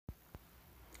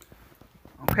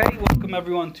Okay, welcome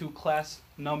everyone to class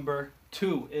number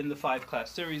 2 in the 5-class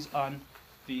series on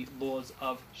the laws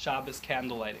of Shabbos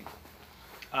candle lighting.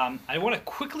 I want to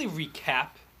quickly recap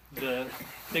the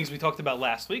things we talked about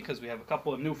last week because we have a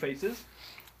couple of new faces.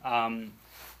 In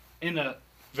a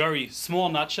very small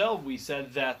nutshell, we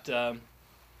said that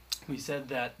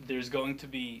there's going to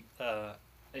be a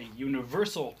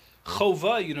universal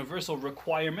chova, a universal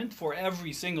requirement for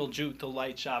every single Jew to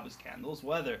light Shabbos candles,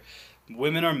 whether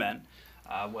women or men.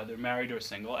 Whether married or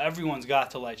single, everyone's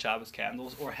got to light Shabbos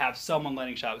candles or have someone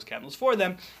lighting Shabbos candles for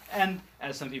them. And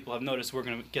as some people have noticed, we're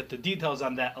going to get the details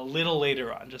on that a little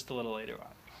later on, just a little later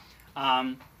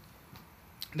on.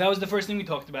 That was the first thing we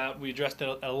talked about. We addressed it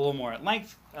a little more at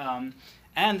length.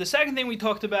 And the second thing we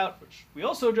talked about, which we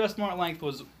also addressed more at length,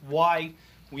 was why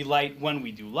we light when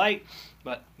we do light.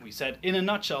 But we said in a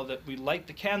nutshell that we light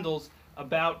the candles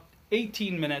about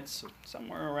 18 minutes,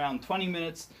 somewhere around 20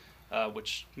 minutes,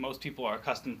 which most people are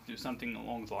accustomed to do something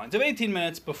along the lines of 18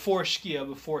 minutes before Shkia,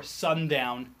 before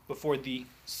sundown, before the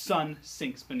sun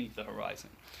sinks beneath the horizon.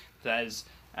 That is,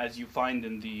 as you find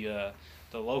in the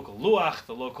local luach,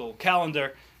 the local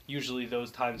calendar, usually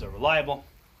those times are reliable,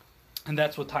 and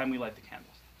that's what time we light the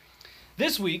candles.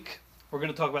 This week, we're going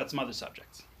to talk about some other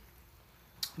subjects.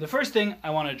 The first thing I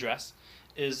want to address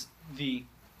is the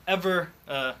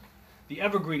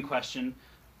evergreen question,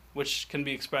 which can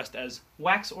be expressed as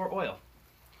wax or oil.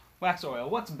 Wax or oil,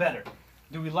 what's better?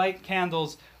 Do we light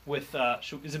candles with,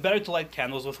 is it better to light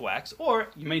candles with wax? Or,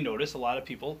 you may notice, a lot of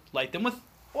people light them with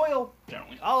oil,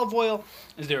 generally olive oil.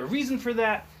 Is there a reason for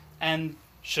that? And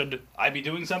should I be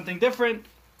doing something different?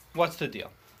 What's the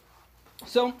deal?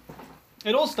 So,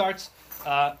 it all starts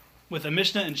with a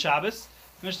Mishnah in Shabbos,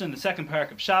 Mishnah in the second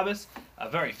parak of Shabbos, a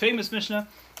very famous Mishnah.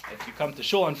 If you come to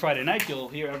shul on Friday night, you'll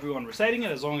hear everyone reciting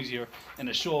it, as long as you're in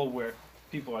a shul where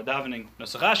people are davening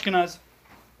Nusach Ashkenaz.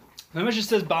 The Mishnah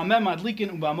says, "Ba'ameh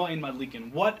madlikin u'ba'mo'in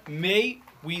madlikin." What may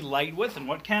we light with, and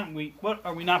what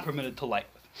are we not permitted to light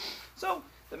with? So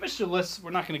the Mishnah lists. We're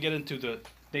not going to get into the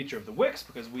nature of the wicks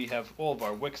because we have all of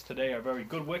our wicks today are very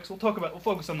good wicks. We'll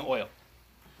focus on the oil.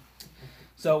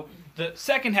 So the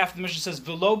second half of the Mishnah says,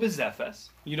 "V'lo b'zefes."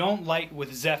 You don't light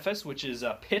with zefes, which is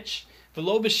pitch.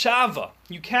 V'lo b'shava,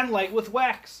 you can light with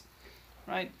wax,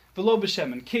 right? V'lo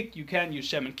b'shemen kik, you can use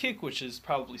shemen kik, which is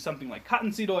probably something like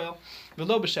cottonseed oil.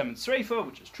 V'lo b'shemen sreifa,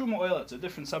 which is truma oil, it's a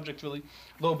different subject really.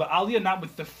 V'lo ba'aliyah, not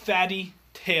with the fatty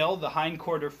tail, the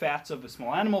hindquarter fats of a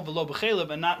small animal. V'lo b'chelev,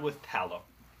 and not with tallow.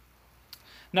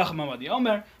 Nachum Hamadi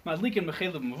Omer, madlikin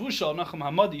b'chelev mavushal. Nachum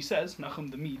Hamadi says,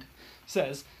 Nachum the Mead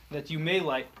says, that you may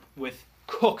light with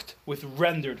cooked, with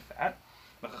rendered fat.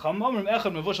 The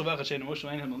Chachamim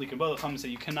say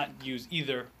you cannot use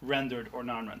either rendered or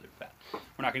non-rendered fat.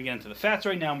 We're not going to get into the fats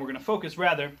right now, and we're going to focus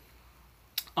rather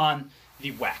on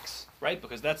the wax, right?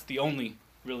 Because that's the only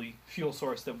really fuel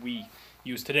source that we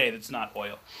use today that's not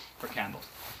oil for candles.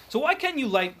 So why can't you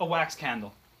light a wax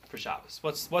candle for Shabbos?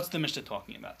 What's the Mishnah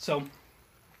talking about? So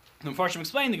the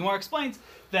Gemara explains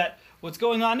that what's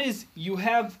going on is you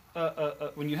have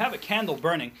when you have a candle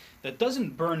burning that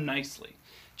doesn't burn nicely,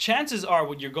 chances are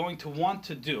what you're going to want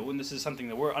to do, and this is something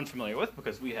that we're unfamiliar with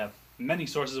because we have many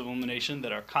sources of illumination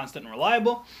that are constant and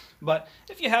reliable, but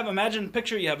if you have,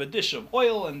 picture you have a dish of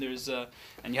oil and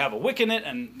and you have a wick in it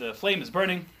and the flame is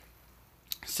burning.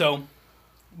 So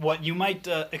what you might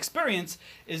experience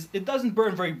is it doesn't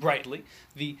burn very brightly.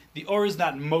 The or is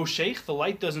not moshech, the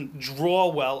light doesn't draw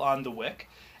well on the wick,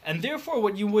 and therefore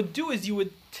what you would do is you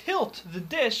would tilt the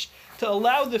dish to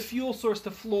allow the fuel source to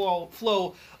flow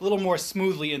a little more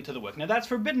smoothly into the wick. Now that's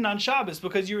forbidden on Shabbos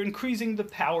because you're increasing the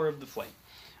power of the flame,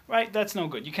 right? That's no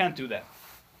good. You can't do that.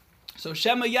 So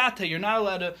Shema Yata, you're not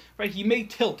allowed to, right? He may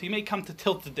come to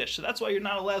tilt the dish. So that's why you're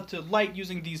not allowed to light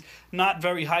using these not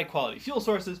very high quality fuel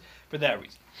sources for that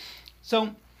reason.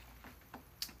 So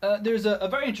there's a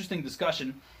very interesting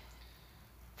discussion.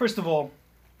 First of all,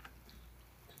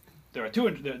 there are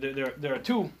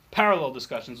two parallel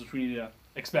discussions which we need to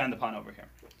expand upon over here.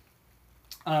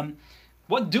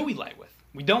 What do we light with?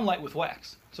 We don't light with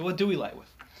wax. So what do we light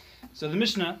with? So the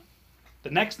Mishnah, the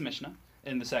next Mishnah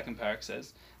in the second parak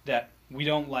says that we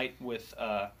don't light with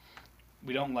shemen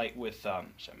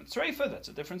sreifa. That's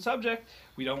a different subject.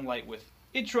 We don't light with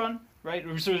itron, right?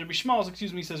 Rabbi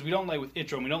Shmuel, says we don't light with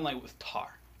itron. We don't light with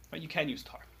tar, right? You can use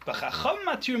tar. The Chachamim,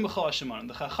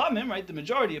 right, the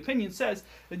majority opinion says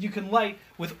that you can light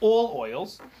with all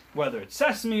oils, whether it's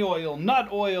sesame oil, nut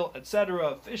oil,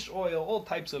 etc., fish oil, all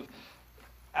types of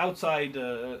outside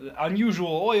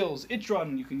unusual oils.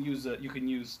 Itron, you can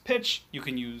use pitch, you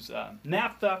can use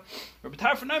naphtha. Rabbi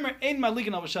Tarfon Omer ein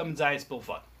madlikin al b'shemen zayis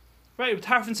bilvad. Right, Rabbi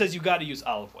Tarfon says you got to use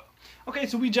olive oil. Okay,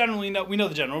 so we know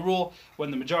the general rule.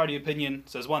 When the majority opinion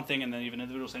says one thing and then even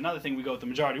individuals say another thing, we go with the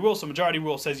majority rule. So majority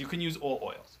rule says you can use all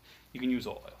oils. You can use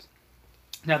all oils.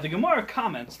 Now the Gemara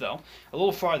comments, though, a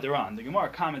little farther on. The Gemara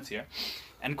comments here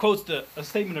and quotes a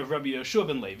statement of Rabbi Yehoshua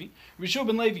ben Levi. Rabbi Yehoshua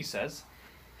ben Levi says,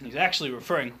 he's actually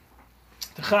referring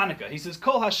to Chanukah. He says,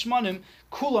 Kol hashmanim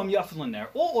kulam yaflin ner.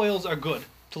 All oils are good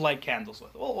to light candles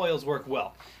with. All oils work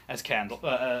well as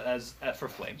for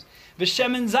flames.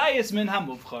 V'shemen zayis min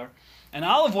hamuvchar, and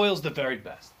olive oil is the very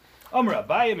best.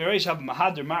 Abaye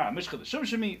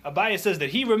says that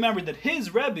he remembered that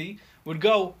his Rebbe would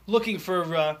go looking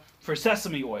for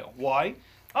sesame oil. Why?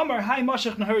 That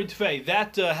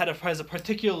has a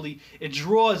particularly, it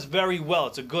draws very well.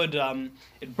 It's a good,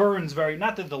 it burns very,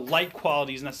 not that the light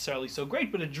quality is necessarily so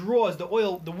great, but it draws the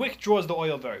oil, the wick draws the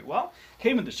oil very well.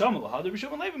 Came in the Shamal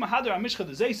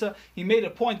he made a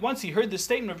point, once he heard this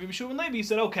statement of Rabbi Yehoshua ben Levi, he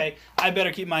said, okay, I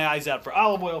better keep my eyes out for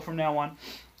olive oil from now on.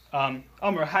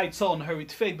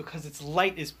 Because its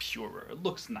light is purer, it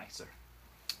looks nicer.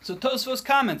 So Tosfos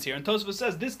comments here, and Tosfos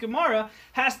says this Gemara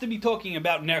has to be talking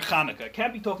about Ner Chanukah. It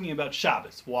can't be talking about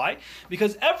Shabbos. Why?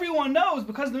 Because everyone knows,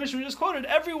 because the Mishnah just quoted,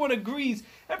 everyone agrees,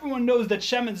 everyone knows that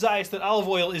Shemen Zayis, that olive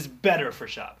oil, is better for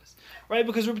Shabbos. Right?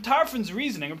 Because Reb Tarfon's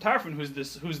reasoning, Reb Tarfon, who's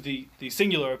the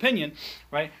singular opinion,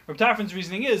 right? Reb Tarfon's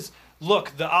reasoning is,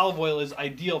 look, the olive oil is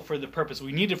ideal for the purpose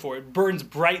we need it for. It burns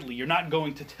brightly. You're not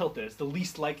going to tilt it. It's the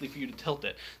least likely for you to tilt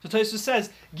it. So Tosfos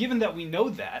says, given that we know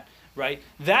that, right,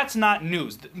 that's not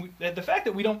news. The fact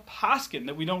that we don't paskin,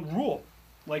 that we don't rule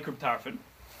like Reb Tarfon,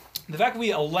 the fact that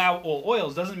we allow all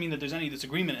oils doesn't mean that there's any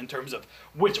disagreement in terms of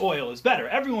which oil is better.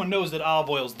 Everyone knows that olive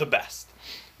oil is the best.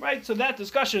 Right, so that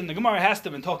discussion, the Gemara has to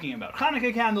have been talking about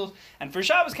Hanukkah candles, and for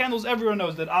Shabbos candles, everyone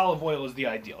knows that olive oil is the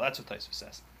ideal. That's what Tosfos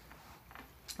says.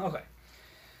 Okay,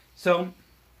 so,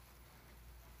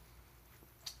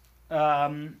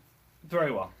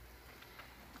 very well.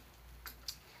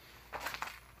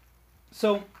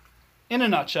 So, in a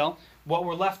nutshell, what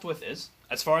we're left with is,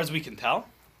 as far as we can tell,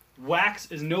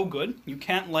 wax is no good. You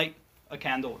can't light a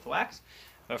candle with wax.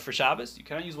 For Shabbos, you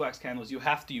cannot use wax candles. You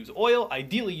have to use oil.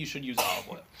 Ideally, you should use olive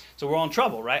oil. So we're all in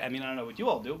trouble, right? I mean, I don't know what you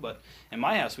all do, but in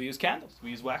my house, we use candles.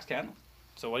 We use wax candles.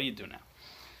 So what do you do now?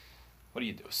 What do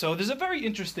you do? So there's a very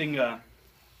interesting,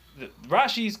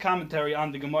 Rashi's commentary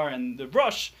on the Gemara, and the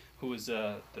Rosh, who is,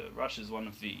 the Rosh is one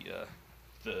of the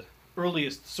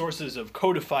earliest sources of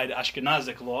codified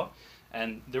Ashkenazic law,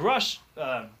 and the Rosh,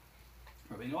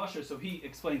 Rabbeinu Asher, so he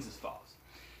explains as follows.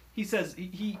 He says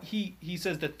he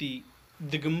says that the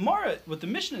Gemara, what the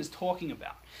Mishnah is talking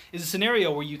about, is a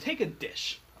scenario where you take a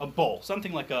dish, a bowl,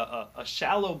 something like a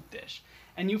shallow dish,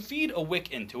 and you feed a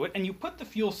wick into it, and you put the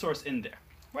fuel source in there,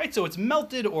 right? So it's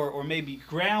melted or maybe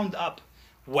ground up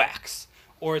wax,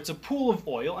 or it's a pool of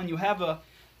oil, and you have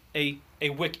a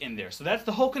wick in there. So that's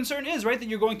the whole concern is, right, that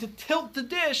you're going to tilt the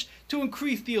dish to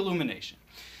increase the illumination.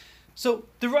 So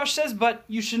the Rosh says, but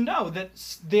you should know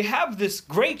that they have this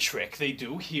great trick they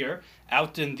do here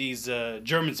out in these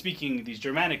German-speaking, these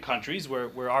Germanic countries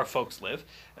where our folks live,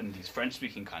 and these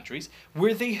French-speaking countries,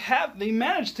 where they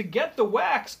manage to get the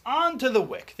wax onto the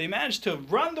wick. They manage to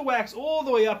run the wax all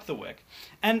the way up the wick.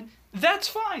 And that's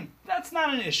fine. That's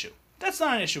not an issue. That's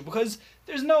not an issue because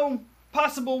there's no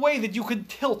possible way that you could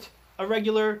tilt a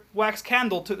regular wax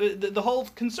candle to the whole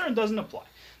concern doesn't apply.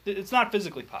 It's not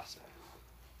physically possible.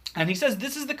 And he says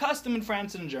this is the custom in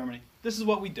France and in Germany. This is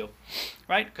what we do,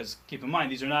 right? Because keep in mind,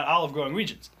 these are not olive-growing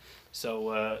regions.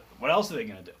 So what else are they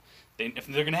going to do? If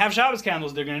they're going to have Shabbos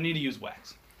candles, they're going to need to use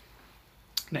wax.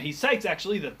 Now he cites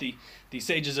actually that the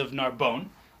sages of Narbonne,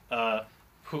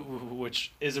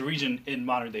 which is a region in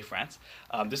modern-day France,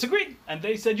 disagreed, and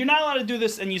they said you're not allowed to do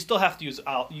this, and you still have to use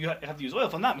oil.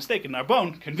 If I'm not mistaken,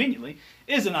 Narbonne, conveniently,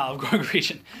 is an olive-growing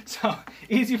region, so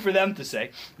easy for them to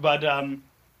say, But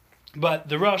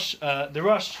the Rosh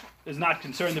is not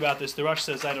concerned about this. The Rosh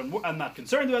says, I'm not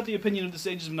concerned about the opinion of the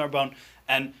sages of Narbonne,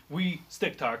 and we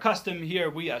stick to our custom here.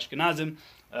 We Ashkenazim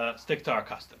stick to our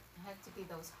custom. It has to be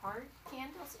those hard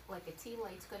candles, like a tea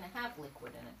light's going to have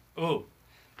liquid in it. Ooh,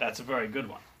 that's a very good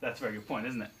one. That's a very good point,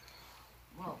 isn't it?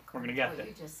 Well, we're going to get there.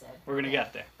 You just said. We're going to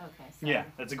get there. Okay. Sorry. Yeah,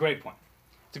 that's a great point.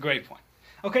 It's a great point.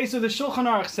 Okay, so the Shulchan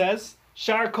Aruch says,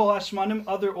 Shar kol hashmanim,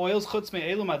 other oils, chutz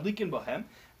me'elu madlikin bohem.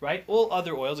 Right? All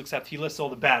other oils, except he lists all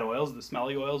the bad oils, the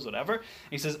smelly oils, whatever. And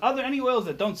he says, any oils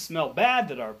that don't smell bad,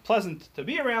 that are pleasant to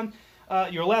be around,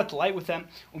 you're allowed to light with them.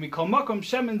 The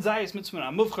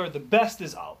best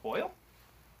is olive oil.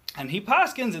 And he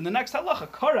paskins in the next halacha,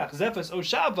 karach, zefes, o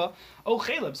shava, o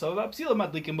cheleb, so v'apsila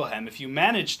madlikin bohem. If you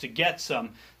manage to get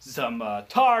some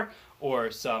tar, or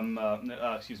some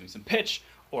pitch,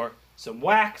 or some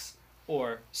wax,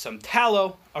 or some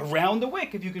tallow around the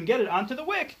wick. If you can get it onto the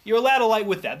wick, you're allowed to light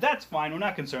with that. That's fine. We're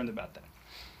not concerned about that.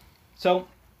 So,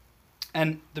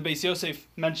 and the Beis Yosef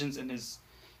mentions in his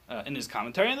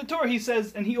commentary on the Torah, he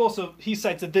says, and he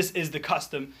cites that this is the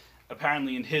custom,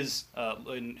 apparently in his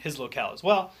locale as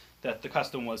well, that the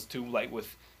custom was to light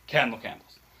with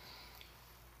candles.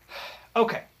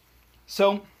 Okay,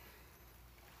 so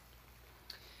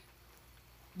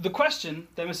the question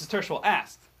that Mrs. Tershwell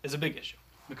asked is a big issue,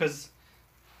 because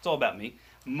it's all about me.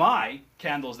 My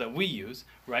candles that we use,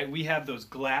 right, we have those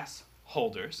glass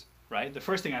holders, right? The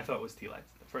first thing I thought was tea lights.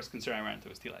 The first concern I ran into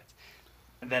was tea lights.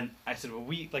 And then I said, well,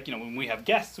 when we have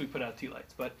guests, we put out tea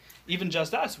lights. But even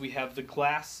just us, we have the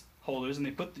glass holders, and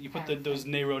you put those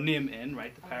Neronim in,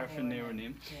 right, the paraffin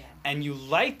Neronim, and you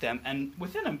light them, and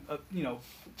within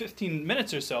 15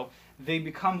 minutes or so, they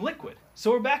become liquid.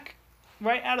 So we're back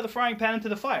right out of the frying pan into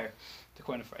the fire, to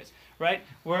coin a phrase, right?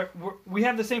 We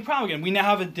have the same problem again. We now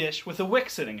have a dish with a wick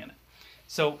sitting in it.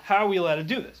 So how are we allowed to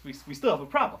do this? We still have a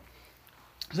problem.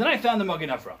 So then I found the Magen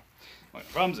Avraham. Magen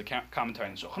Avraham is a commentary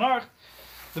on the Shulchan Aruch.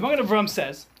 The Magen Avraham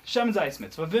says, Shemen Zayis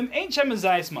mitzvah, v'im ain't Shemen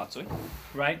Zayis matzui,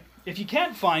 right? If you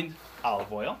can't find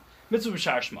olive oil, mitzvah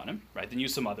b'shar shmanim, right, then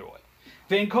use some other oil.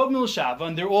 Ve'in kod mil shava,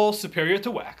 and they're all superior to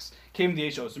wax. Came the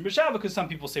Eish Osir b'shava, because some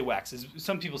people say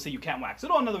some people say you can't wax at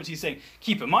all. In other words, he's saying,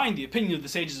 keep in mind the opinion of the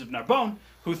sages of Narbonne,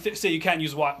 who say you can't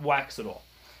use wax at all.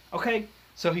 Okay,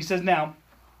 so he says now,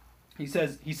 he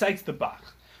cites the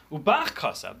Bach. Ubach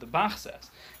Kasav, the Bach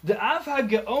says, the Av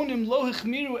HaGeonim lo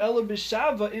hichmiru ela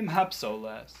b'shava im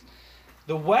hapsoles.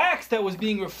 The wax that was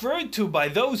being referred to by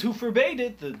those who forbade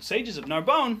it, the sages of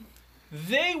Narbonne,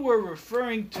 they were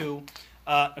referring to,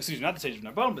 not the sages of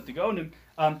Narbonne, but the Geonim,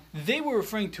 they were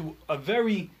referring to a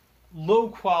very low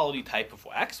quality type of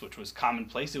wax, which was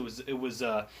commonplace. It was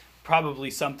probably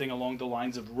something along the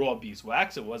lines of raw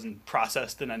beeswax. It wasn't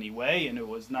processed in any way, and it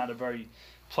was not a very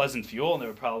pleasant fuel, and there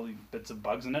were probably bits of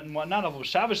bugs in it and whatnot.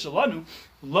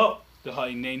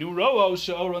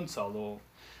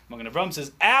 Magen Avraham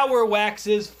says, our wax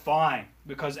is fine,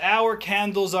 because our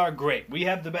candles are great. We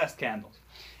have the best candles.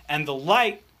 And the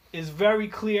light is very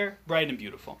clear, bright, and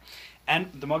beautiful.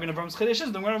 And the Magen Avraham's Chiddush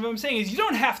is, the Magen Avraham is saying is, you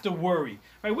don't have to worry.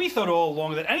 Right? We thought all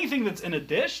along that anything that's in a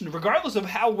dish, regardless of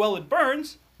how well it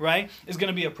burns, right, is going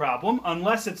to be a problem,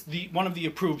 unless it's one of the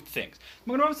approved things.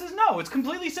 Magen Avraham says, no, it's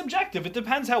completely subjective. It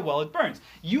depends how well it burns.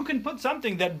 You can put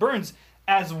something that burns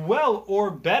as well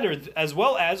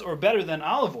as or better than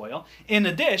olive oil in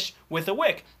a dish with a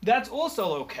wick. That's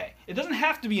also okay. It doesn't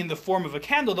have to be in the form of a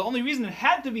candle. The only reason it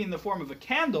had to be in the form of a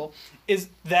candle is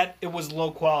that it was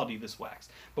low quality, this wax.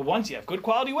 But once you have good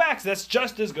quality wax, that's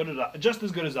just as good as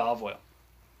olive oil.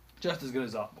 Just as good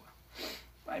as olive oil.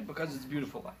 Right? Because it's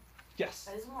beautiful light. Yes?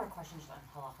 That is more questions on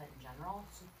halacha in general,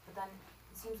 but then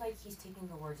it seems like he's taking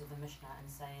the words of the Mishnah and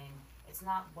saying it's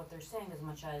not what they're saying as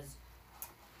much as,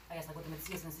 I guess, like what the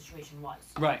Metzias in the situation was.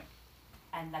 Right.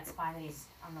 And that's fine that he's,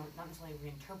 I don't know, not necessarily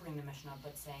reinterpreting the Mishnah,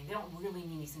 but saying they don't really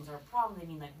mean these things are a problem. They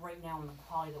mean like right now in the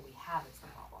quality that we have, it's the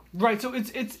problem. Right. So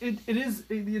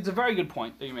it's a very good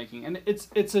point that you're making, and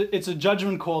it's a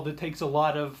judgment call that takes a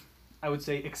lot of, I would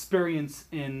say, experience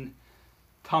in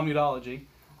Talmudology.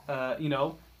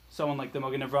 Someone like the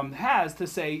Magen Avraham has to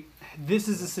say this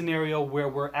is a scenario where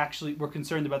we're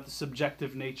concerned about the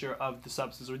subjective nature of the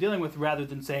substance we're dealing with, rather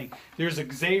than saying there's a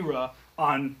gzeira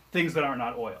on things that are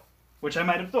not oil, which I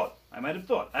might have thought.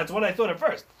 That's what I thought at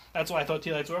first. That's why I thought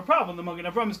tea lights were a problem. The Magen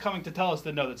Avraham is coming to tell us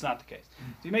that no, that's not the case. So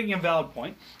you're making a valid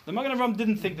point. The Magen Avraham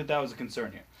didn't think that was a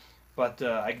concern here, but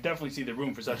I definitely see the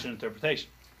room for such an interpretation.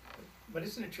 But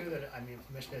isn't it true that, if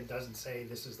the Mishnah doesn't say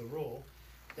this is the rule,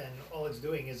 then all it's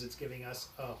doing is it's giving us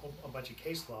a bunch of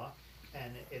case law,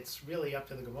 and it's really up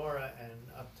to the Gemara and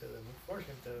up to the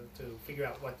Meforshim to figure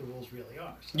out what the rules really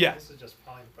are. So yeah. This is just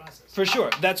following the process. For sure.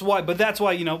 That's why,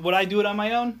 would I do it on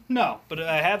my own? No. But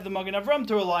I have the Magen Avraham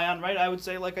to rely on, right? I would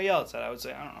say, like Ayala said, I would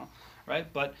say, I don't know, right?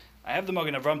 But I have the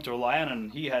Magen Avraham to rely on,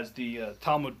 and he has the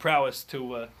Talmud prowess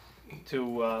to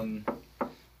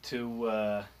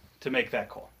make that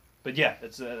call. But yeah,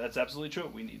 that's absolutely true.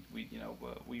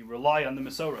 We rely on the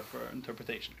Masorah for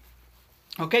interpretation.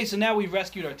 Okay, so now we've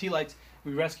rescued our tea lights,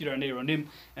 we rescued our Neronim,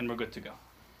 and we're good to go.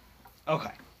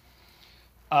 Okay.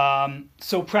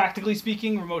 So practically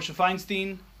speaking, Ramosha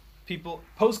Feinstein, people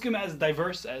poskim as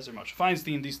diverse as Ramosha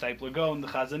Feinstein, these type Lagon, the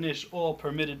Chazon Ish, all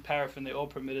permitted paraffin. They all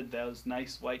permitted those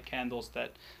nice white candles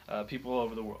that people all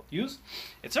over the world use.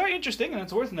 It's very interesting, and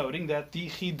it's worth noting that the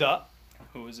Chida,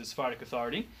 who is a Sephardic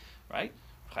authority, right?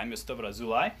 Chaim Yosef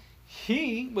Razulai,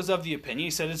 he was of the opinion,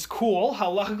 he said it's cool,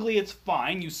 halachically it's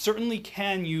fine, you certainly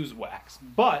can use wax,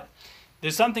 but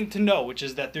there's something to know, which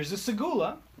is that there's a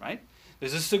segula, right?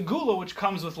 There's a segula which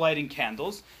comes with lighting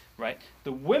candles, right?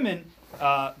 The women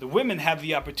have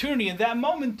the opportunity in that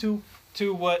moment to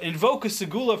invoke a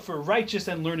segula for righteous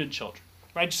and learned children.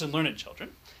 Righteous and learned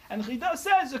children. And the Chida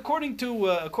says, according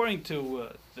to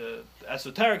the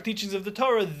esoteric teachings of the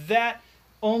Torah, that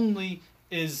only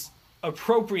is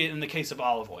appropriate in the case of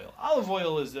olive oil. Olive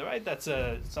oil is right. That's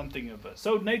something of a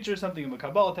sod nature, something of a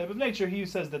Kabbalah type of nature. He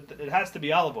says that it has to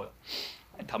be olive oil.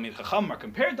 And Talmid Chacham are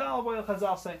compared to olive oil,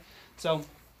 Chazal say. So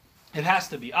it has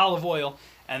to be olive oil.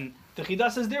 And the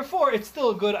Chida says, therefore, it's still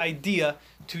a good idea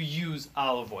to use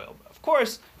olive oil. But of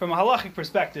course, from a halachic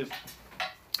perspective,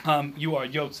 you are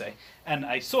Yotze. And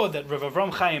I saw that Rav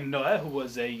Avram Chaim Noeh, who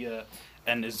was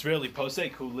an Israeli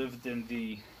posek who lived in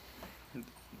the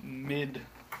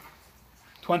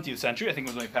mid-20th century, I think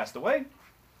it was when he passed away,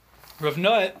 Rav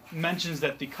Noeh mentions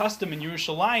that the custom in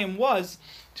Yerushalayim was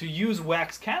to use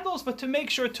wax candles, but to make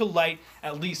sure to light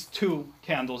at least 2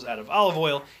 candles out of olive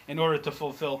oil in order to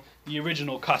fulfill the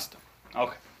original custom.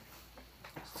 Okay.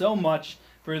 So much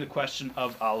for the question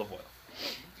of olive oil.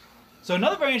 So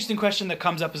another very interesting question that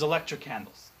comes up is electric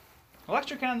candles.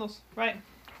 Electric candles, right?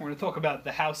 We're going to talk about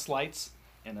the house lights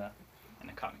in a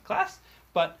coming class,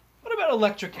 but what about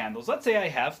electric candles? Let's say I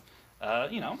have,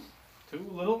 2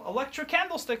 little electric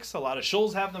candlesticks. A lot of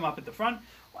shuls have them up at the front.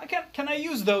 Why can I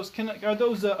use those? Are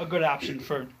those a good option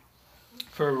for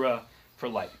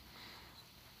lighting?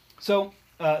 So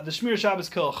the Shmir Shabbos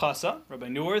Kil Chasa, Rabbi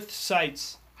Neuwirth,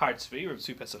 cites Hartzvi, Rabbi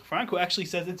Tzvi Pesach Frank, who actually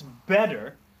says it's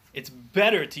better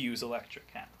to use electric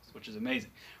candles, which is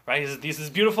amazing, right? He says, this is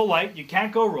beautiful light, you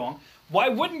can't go wrong. Why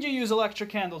wouldn't you use electric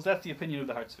candles? That's the opinion of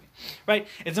the Hartzvi, right?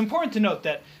 It's important to note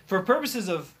that for purposes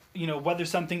of whether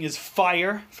something is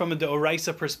fire from a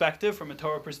D'oraisa perspective, from a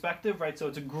Torah perspective, right? So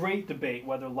it's a great debate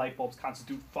whether light bulbs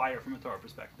constitute fire from a Torah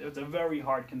perspective. It's a very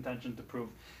hard contention to prove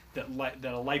that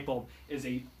a light bulb is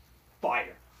a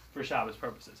fire for Shabbos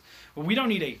purposes. But we don't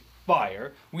need a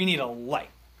fire, we need a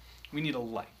light. We need a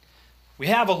light. We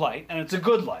have a light, and it's a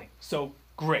good light, so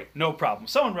great, no problem.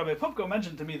 Someone, Rabbi Pupko,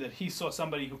 mentioned to me that he saw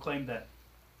somebody who claimed that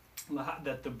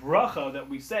the bracha that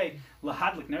we say,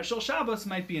 lahadlik ner shel Shabbos,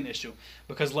 might be an issue.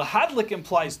 Because lahadlik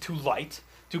implies to light,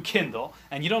 to kindle,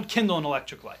 and you don't kindle an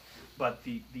electric light. But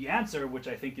the answer, which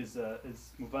I think is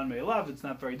muvan me'elav, it's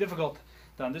not very difficult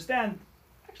to understand,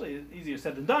 actually easier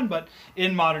said than done, but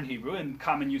in modern Hebrew, in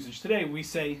common usage today, we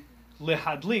say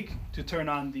lehadlik, to turn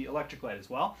on the electric light as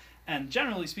well. And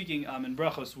generally speaking, in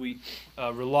brachos, we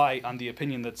rely on the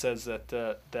opinion that says that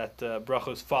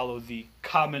brachos follow the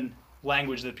common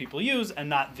language that people use and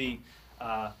not the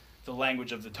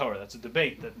language of the Torah. That's a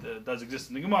debate that does exist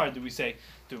in the Gemara. Do we say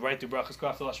to write the brachos go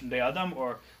after Lashon Bnei Adam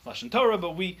or Lashon Torah?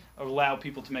 But we allow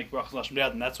people to make brachos Lashon Bnei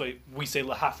Adam. That's why we say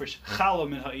lahafresh challah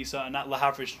min ha'isa and not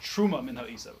lahafresh truma min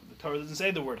ha'isa. The Torah doesn't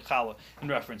say the word challah in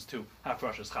reference to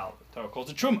hafrashas challah. The Torah calls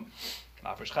it truma.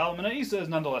 Lahafresh challah min ha'isa is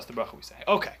nonetheless the bracha we say.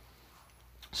 Okay.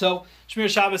 So Shmir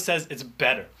Shabbos says it's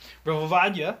better. Rav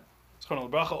Ovadia, Zchron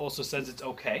Bracha, also says it's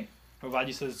okay. Rav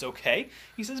Ovadia says it's okay.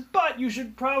 He says, but you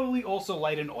should probably also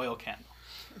light an oil candle.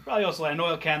 Probably also light an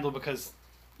oil candle because,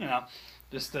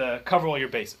 just cover all your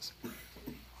bases.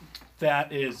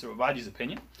 That is Rav Ovadia's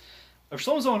opinion. Rav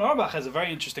Shlomo Zalman Auerbach has a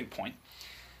very interesting point.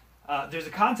 There's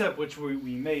a concept which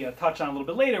we may touch on a little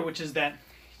bit later, which is that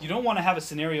you don't want to have a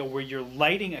scenario where you're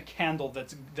lighting a candle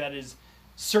that is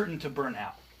certain to burn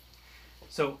out.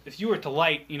 So if you were to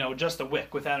light, just a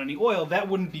wick without any oil, that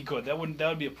wouldn't be good. That would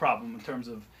be a problem in terms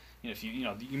of, if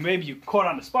maybe you caught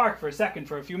on a spark for a second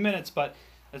for a few minutes, but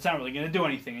that's not really going to do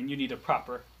anything, and you need a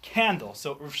proper candle.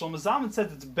 So Rav Shlomo Zalman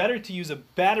says it's better to use a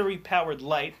battery-powered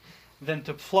light than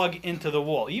to plug into the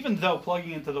wall. Even though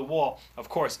plugging into the wall, of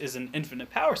course, is an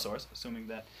infinite power source, assuming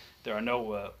that there are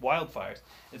no wildfires.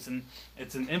 It's an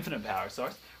infinite power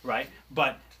source, right?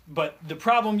 But the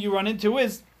problem you run into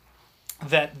is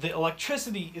that the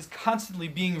electricity is constantly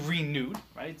being renewed,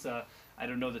 right? It's I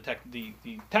don't know the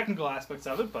technical aspects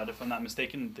of it, but if I'm not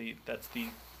mistaken, that's the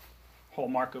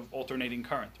hallmark of alternating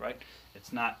current, right?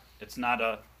 It's not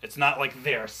like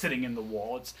they're sitting in the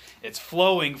wall. It's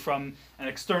flowing from an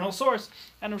external source,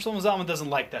 and Rav Shlomo Zalman doesn't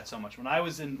like that so much.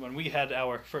 When we had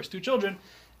our first 2 children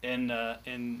in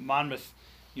Monmouth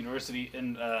University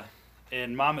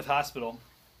in Monmouth Hospital,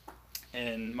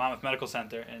 in Monmouth Medical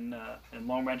Center in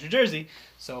Long Branch, New Jersey,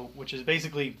 which is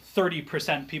basically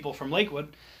 30% people from Lakewood.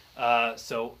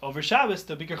 So over Shabbos,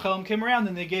 the Bikur Cholim came around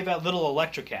and they gave out little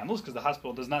electric candles because the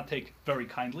hospital does not take very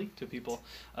kindly to people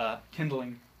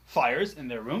kindling fires in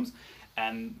their rooms.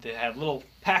 And they had little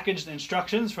packaged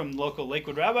instructions from local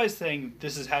Lakewood rabbis saying,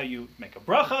 this is how you make a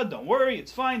bracha, don't worry,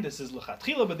 it's fine, this is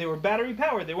l'chatchila, but they were battery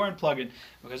powered, they weren't plug-in,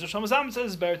 because Rav Shlomo Zalman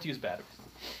says it's better to use batteries.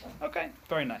 Okay,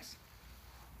 very nice.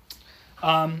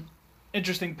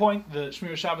 Interesting point. The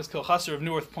Shmir Shabbos Kil Chaser of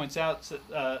Newarth points out,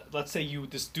 let's say you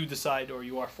do decide, or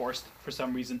you are forced for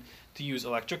some reason, to use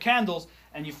electric candles,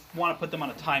 and you want to put them on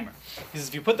a timer. Because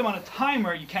if you put them on a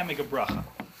timer, you can't make a bracha.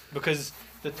 Because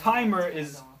the timer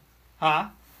is... Huh?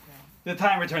 The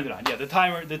timer turned it on. Yeah, the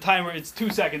timer. It's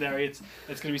too secondary. It's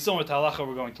going to be similar to halacha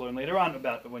we're going to learn later on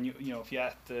about when if you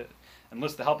have to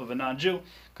enlist the help of a non-Jew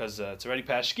because it's already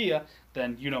past Shkia,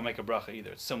 then you don't make a bracha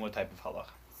either. It's a similar type of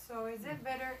halacha. So is it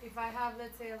better if I have,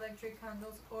 let's say, electric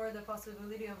candles or the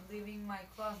possibility of leaving my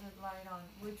closet light on?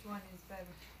 Which one is better?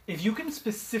 If you can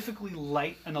specifically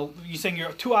light, and you're saying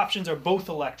your two options are both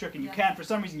electric, and you Yeah. can't, for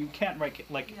some reason, you can't like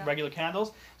Yeah. regular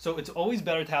candles, so it's always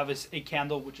better to have a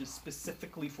candle which is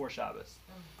specifically for Shabbos,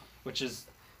 which is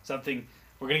something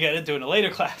we're going to get into in a later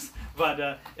class,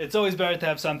 but it's always better to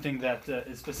have something that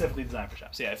is specifically designed for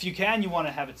Shabbos. Yeah, if you can, you want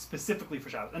to have it specifically for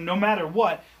Shabbos. And no matter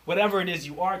what, whatever it is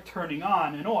you are turning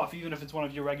on and off, even if it's one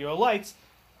of your regular lights,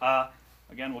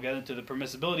 again, we'll get into the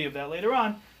permissibility of that later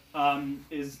on,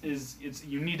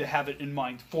 you need to have it in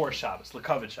mind for Shabbos,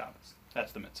 L'kavod Shabbos.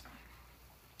 That's the mitzvah.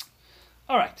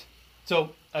 All right,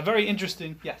 so a very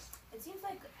interesting, yes? It seems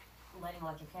like lighting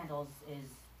electric candles is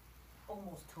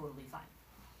almost totally fine.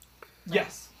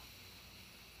 Yes.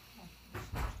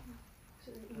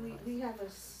 So we have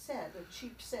a set, a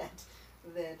cheap set,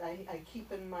 that I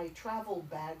keep in my travel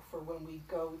bag for when we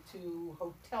go to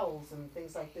hotels and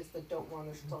things like this that don't want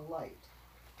us to light.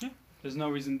 There's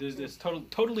no reason. It's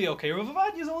totally okay. Rav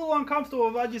Ovadia is a little uncomfortable.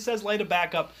 Rav Ovadia says light a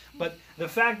backup, but the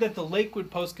fact that the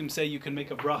Lakewood poskim say you can make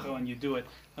a bracha when you do it,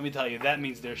 let me tell you, that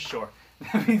means they're sure.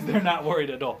 That means they're not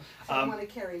worried at all. So I want to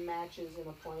carry matches in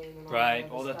a plane and all Right,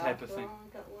 that all that stuff. type of thing. Oh,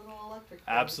 I got a little electric.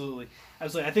 Absolutely. I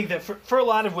think that for a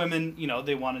lot of women,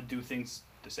 they want to do things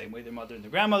the same way their mother and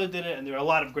their grandmother did it, and there are a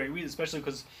lot of great reasons, especially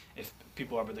because if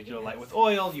people are particularly light with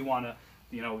oil, you want to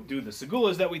do the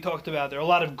segulas that we talked about. There are a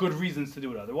lot of good reasons to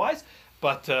do it otherwise,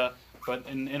 but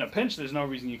in a pinch, there's no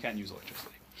reason you can't use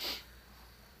electricity.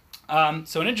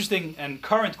 So an interesting and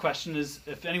current question is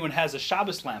if anyone has a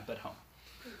Shabbos lamp at home.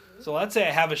 So let's say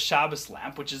I have a Shabbos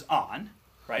lamp which is on,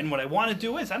 right? And what I want to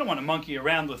do is I don't want to monkey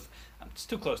around with. It's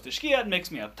too close to Shkia. It makes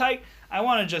me uptight. I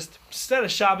want to just set a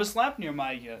Shabbos lamp near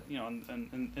my,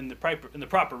 in the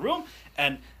proper room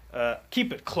and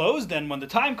keep it closed. And when the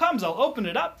time comes, I'll open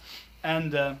it up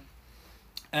and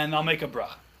I'll make a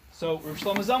bracha. So Rav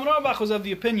Shlomo Zalman Auerbach was of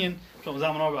the opinion. Shlomo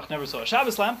Zalman Auerbach never saw a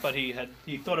Shabbos lamp, but he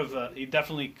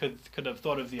definitely could have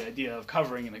thought of the idea of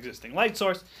covering an existing light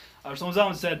source. Shlomo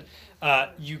Zalman said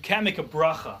you can't make a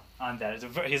bracha on that.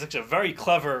 He's actually a very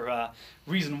clever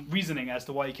reasoning as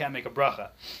to why you can't make a bracha.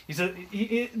 He said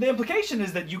the implication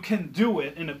is that you can do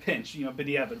it in a pinch,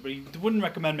 b'diavad, but he wouldn't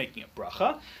recommend making a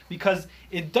bracha because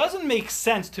it doesn't make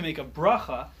sense to make a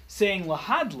bracha saying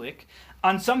lahadlik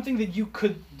on something that you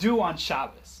could do on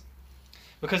Shabbos.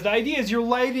 Because the idea is you're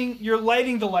lighting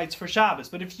the lights for Shabbos.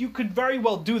 But if you could very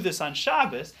well do this on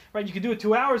Shabbos, right, you could do it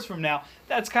 2 hours from now,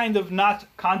 that's kind of not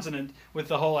consonant with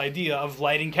the whole idea of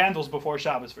lighting candles before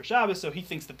Shabbos for Shabbos. So he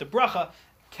thinks that the bracha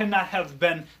cannot have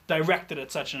been directed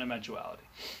at such an eventuality.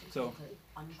 So,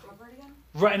 Uncover it again?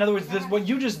 right, in other words, what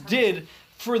you just did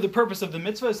for the purpose of the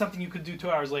mitzvah is something you could do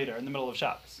 2 hours later in the middle of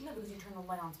Shabbos. No, because you turn the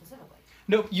light on specifically.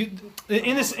 No,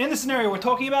 in the scenario we're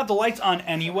talking about, the light's on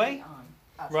anyway.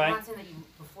 So Right. I'm not saying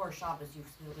that before Shabbos you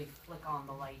specifically flick on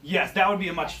the light. Yes, that would be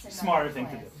a much That's smarter another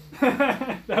thing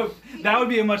to do. that would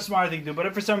be a much smarter thing to do. But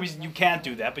if for some reason you can't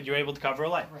do that, but you're able to cover a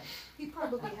light. Right. He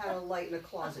probably had a light in a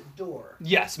closet door.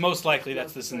 Yes, most likely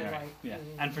that's the Most scenario. likely. Yeah,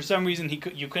 and for some reason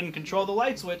you couldn't control the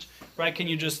light switch, right? Can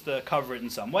you just cover it in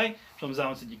some way? Shlomo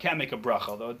Zalman said you can't make a bracha,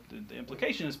 although the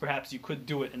implication is perhaps you could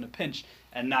do it in a pinch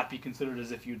and not be considered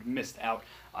as if you'd missed out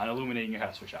on illuminating your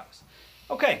house for Shabbos.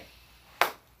 Okay,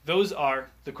 those are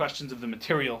the questions of the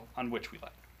material on which we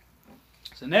light.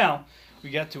 So now we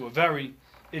get to a very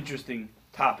interesting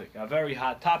topic, a very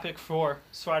hot topic for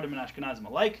Sephardim and Ashkenazim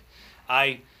alike.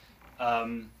 I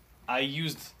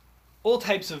used all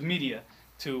types of media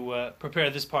to prepare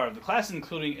this part of the class,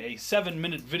 including a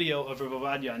 7-minute video of Rav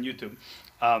Ovadia on YouTube,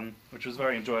 which was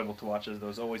very enjoyable to watch, as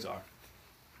those always are.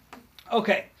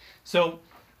 Okay, so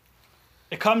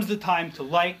it comes the time to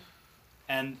light,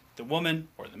 and the woman,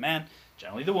 or the man,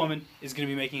 generally the woman, is going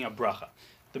to be making a bracha.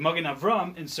 The Magen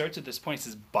Avram inserts at this point,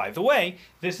 says, by the way,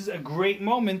 this is a great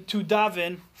moment to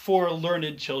daven for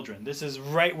learned children. This is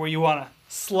right where you want to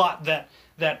slot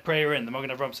that prayer in. The Magen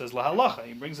Avram says la halacha.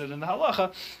 He brings it in the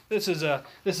halacha. This is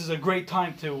a great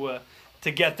time to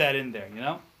get that in there.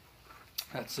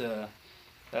 That's an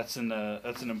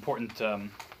important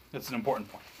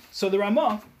point. So the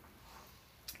Ramah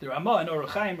in Orach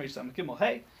Chaim Reish Samach Gimel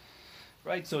Hey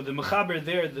Right, so the Mechaber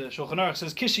there, the Shulchan Aruch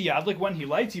says, Kishi Yadlik, when he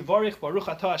lights, Yivarich Baruch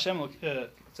Atah Hashem,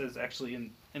 it says actually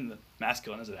in the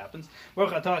masculine as it happens,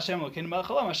 Baruch Atah Hashem Elokeinu melech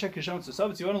haolam, asher kishon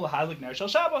tzasov tzivonu lahadlik ner shel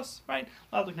Shabbos, right,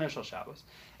 lahadlik ner shel Shabbos.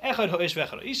 Echad ho'ish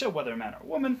v'echad ha'isha, whether a man or a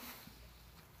woman,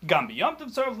 Gam Yom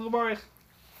Tov tzarov l'barich.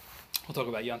 We'll talk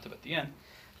about Yom Tov at the end,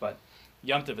 but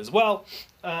Yom Tov as well,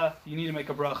 you need to make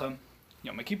a bracha.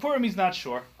 Yom Kippurim, he's not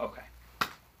sure. Okay.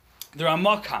 The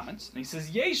Ramah comments, and he says,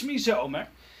 Yesh mi she'omer,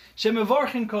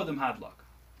 she'mevarchin kodem hadlak.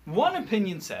 One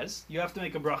opinion says you have to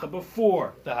make a bracha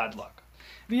before the hadlak.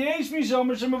 V'yesh mi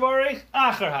she'omer she'mevarich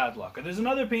acher hadlak. There's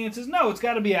another opinion that says, no, it's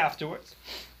got to be afterwards.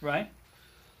 Right?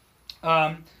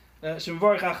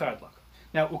 She'mevarich acher hadlak.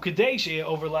 Now, ukadei she'eh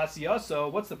over lasiyaso,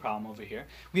 what's the problem over here?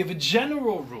 We have a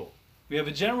general rule. We have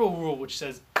a general rule which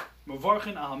says,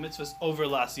 Mevarchin al mitzvahs over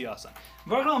lasiyasan.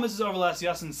 Mevarchin al mitzvahs over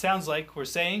lasiyasan sounds like we're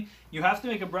saying you have to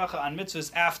make a bracha on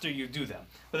mitzvahs after you do them.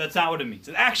 But that's not what it means.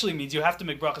 It actually means you have to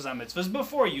make brachas on mitzvahs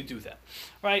before you do them.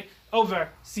 Right? Over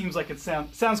seems like it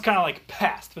sounds kind of like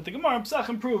past, but the Gemara in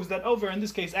Pesachim proves that over in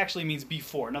this case actually means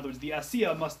before. In other words, the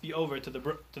asiyah must be over to the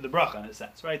bracha in a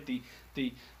sense, right?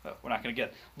 We're not going to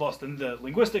get lost in the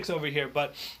linguistics over here,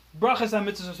 but brachas on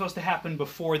mitzvahs are supposed to happen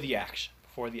before the action.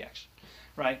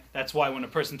 Right? That's why when a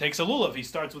person takes a lulav, he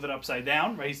starts with it upside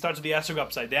down, right? He starts with the esrog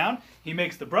upside down, he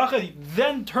makes the bracha, he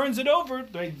then turns it over,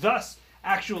 right? Thus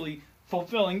actually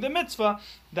fulfilling the mitzvah.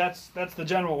 That's the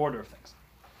general order of things.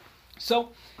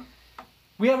 So,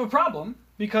 we have a problem,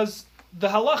 because the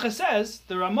halacha says,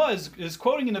 the Ramah is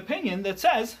quoting an opinion that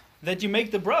says that you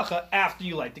make the bracha after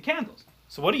you light the candles.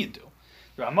 So what do?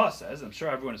 The Ramah says, I'm sure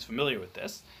everyone is familiar with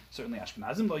this, certainly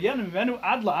Ashkenazim,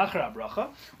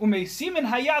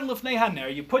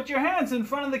 you put your hands in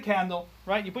front of the candle,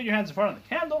 right? You put your hands in front of the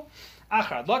candle,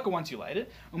 once you light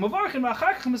it,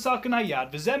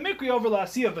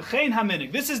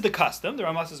 this is the custom. The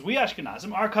Ramah says, we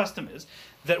Ashkenazim, our custom is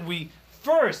that we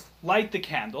first light the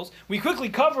candles, we quickly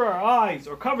cover our eyes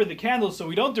or cover the candles so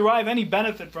we don't derive any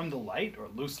benefit from the light, or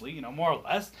loosely, more or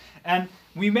less, and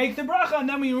we make the bracha and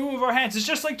then we remove our hands. It's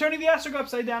just like turning the esrog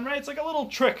upside down, right? It's like a little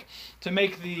trick to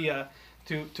make the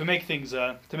to make things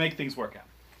work out.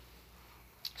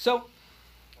 So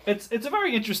it's a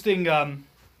very interesting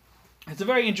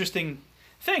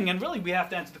thing, and really we have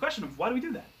to answer the question of why do we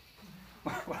do that?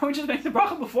 Why don't we just make the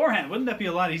bracha beforehand? Wouldn't that be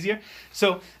a lot easier?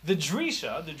 So the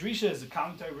Drisha is a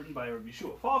commentary written by Rabbi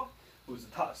Yeshua Falk, who was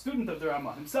a student of the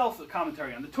Ramah himself, a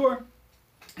commentary on the Torah,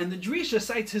 and the Drisha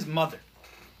cites his mother.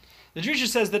 The Drisha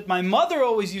says that my mother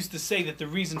always used to say that the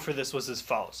reason for this was as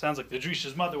follows. Sounds like the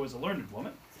Drisha's mother was a learned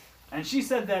woman, and she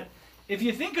said that if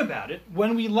you think about it,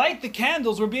 when we light the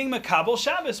candles, we're being makabel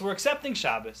Shabbos, we're accepting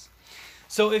Shabbos.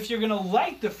 So if you're going to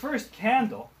light the first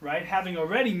candle, right, having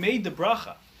already made the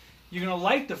bracha, you're going to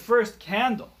light the first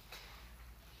candle.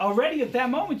 Already at that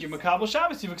moment, you're Makabel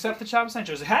Shabbos. You've accepted Shabbos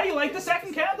Sanctuary. So how do you light the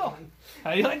second candle?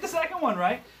 How do you light the second one,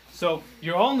 right? So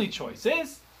your only choice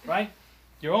is, right?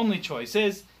 Your only choice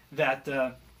is that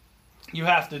you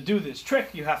have to do this trick.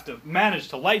 You have to manage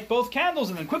to light both candles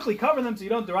and then quickly cover them so you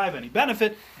don't derive any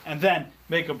benefit, and then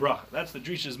make a bracha. That's the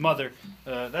Drisha's mother.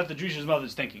 That's the Drisha's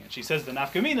mother's thinking. And she says the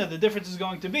nafkamina, the difference is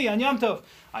going to be on Yom Tov.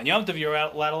 On Yom Tov, you're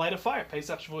allowed to light a fire.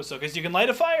 Pesach, Shavuos, Sukkot, you can light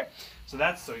a fire. So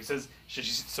he says.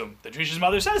 So the Drisha's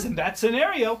mother says, in that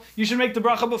scenario, you should make the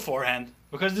bracha beforehand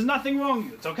because there's nothing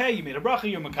wrong. It's okay. You made a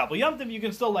bracha. You're makabel Yom Tov. You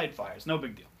can still light fires. No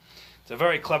big deal. It's a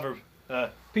very clever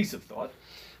piece of thought.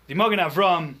 The Magen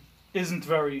Avram isn't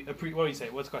very. What do you say?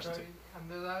 What's the question?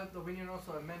 And the opinion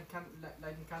also, a man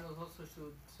lighting candles also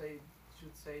should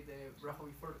say the bracha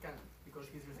before the candle because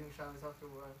he's receiving Shabbos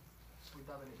afterward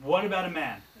without any. What about a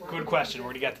man? Good question. We're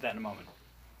going to get to that in a moment.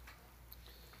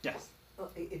 Yes.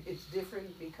 It's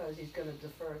different because he's going to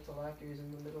defer till after he's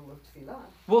in the middle of tefillah.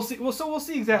 We'll see. We'll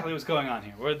see exactly what's going on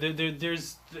here.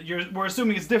 We're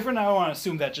assuming it's different. I don't want to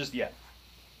assume that just yet.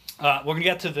 We're going to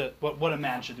get to what a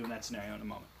man should do in that scenario in a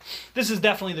moment. This is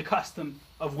definitely the custom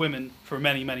of women for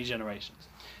many, many generations.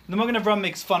 The Magen Avram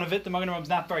makes fun of it. The Magen Avram's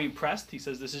not very impressed. He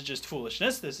says this is just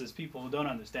foolishness. This is people who don't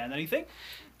understand anything.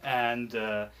 And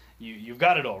you've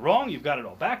got it all wrong. You've got it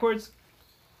all backwards.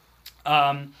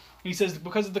 He says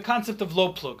because of the concept of lo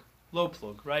plug,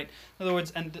 right? In other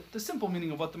words, and the simple meaning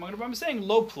of what the Magen Avram is saying,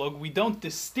 lo plug, we don't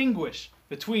distinguish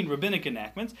between rabbinic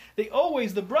enactments. The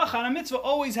bracha on a mitzvah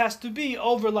always has to be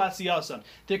over lasiyasan.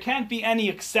 There can't be any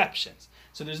exceptions.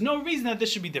 So there's no reason that this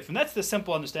should be different. That's the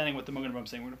simple understanding of what the Magen Avram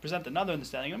is saying. We're going to present another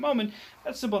understanding in a moment.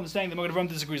 That's simple understanding. The Magen Avram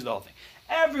disagrees with the whole thing.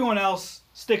 Everyone else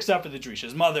sticks up for the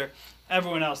Drisha's mother.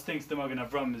 Everyone else thinks the Magen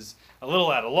Avram is a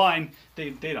little out of line.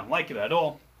 They don't like it at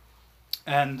all.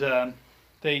 And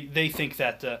they think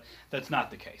that that's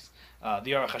not the case.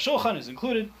 The Aruch HaShulchan is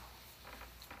included.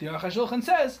 the Aruch HaShulchan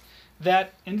says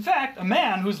that, in fact, a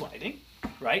man who's lighting,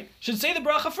 right, should say the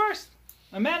bracha first.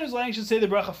 A man who's lighting should say the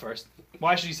bracha first.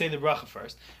 Why should he say the bracha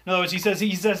first? In other words,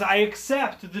 he says, I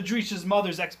accept the Drisha's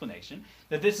mother's explanation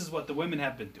that this is what the women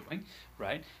have been doing,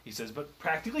 right? He says, but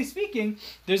practically speaking,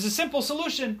 there's a simple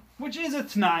solution, which is a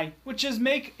t'nai, which is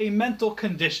make a mental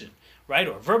condition, right?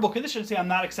 Or a verbal condition, say, I'm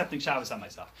not accepting Shabbos on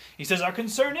myself. He says, our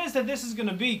concern is that this is going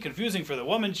to be confusing for the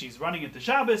woman. She's running into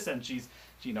Shabbos, and she's,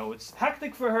 it's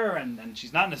hectic for her, and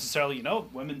she's not necessarily,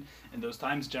 women in those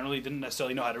times generally didn't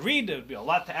necessarily know how to read. It would be a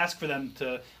lot to ask for them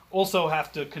to also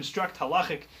have to construct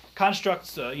halachic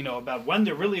constructs, about when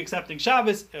they're really accepting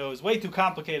Shabbos. It was way too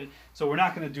complicated, so we're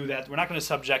not going to do that. We're not going to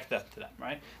subject that to them,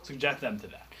 right? Subject them to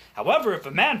that. However, if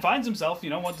a man finds himself,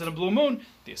 once in a blue moon,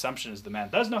 the assumption is the man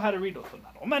does know how to read, although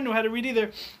not all men know how to read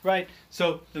either, right?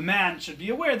 So the man should be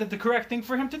aware that the correct thing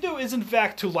for him to do is, in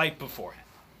fact, to light beforehand.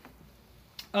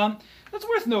 That's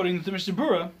worth noting that the Mishnah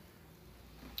Berurah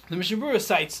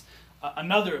cites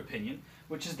another opinion,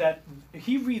 which is that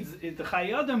he reads the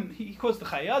Chayei Adam, he quotes the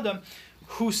Chayei Adam,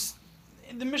 who's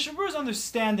the Mishnah Berurah's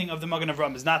understanding of the Magen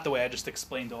Avraham is not the way I just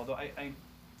explained, although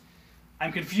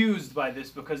I'm confused by this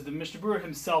because the Mishnah Berurah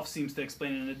himself seems to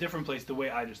explain it in a different place the way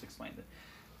I just explained it.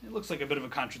 It looks like a bit of a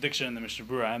contradiction in the Mishnah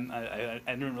Berurah.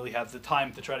 I didn't really have the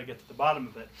time to try to get to the bottom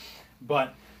of it.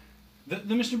 But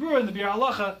the Mishnah Berurah in the Biur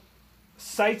Halacha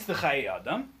cites the Chayei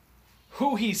Adam,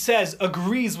 who he says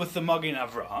agrees with the Magen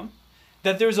Avraham,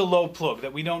 that there's a low plug,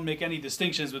 that we don't make any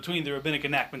distinctions between the rabbinic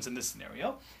enactments in this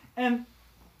scenario. And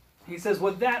he says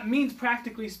what that means,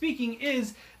 practically speaking,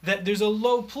 is that there's a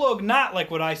low plug, not like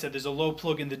what I said, there's a low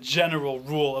plug in the general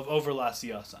rule of overlas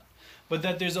yasan, but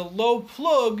that there's a low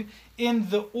plug in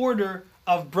the order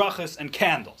of brachas and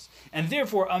candles. And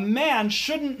therefore, a man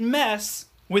shouldn't mess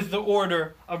with the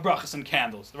order of brachas and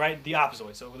candles, right? The opposite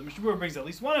way. So the Mishnah Berurah brings at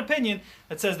least one opinion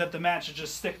that says that the man should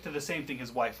just stick to the same thing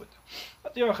his wife would do.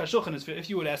 But the Aruch HaShulchan is, if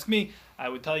you would ask me, I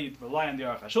would tell you to rely on the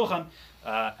Aruch HaShulchan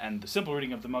and the simple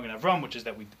reading of the Magen Avraham, which is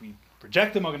that we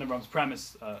reject the Magen Avraham's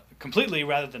premise completely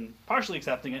rather than partially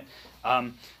accepting it.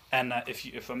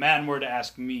 If a man were to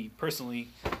ask me personally,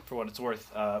 for what it's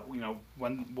worth,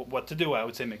 what to do, I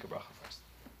would say make a bracha first.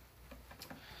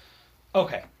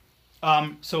 Okay.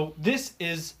 So this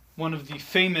is one of the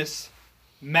famous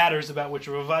matters about which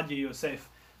Rav Ovadia Yosef,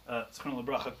 Zichrono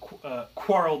Livracha,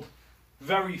 quarreled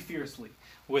very fiercely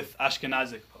with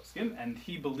Ashkenazic poskim, and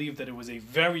he believed that it was a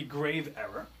very grave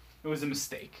error. It was a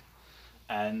mistake,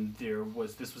 and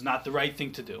this was not the right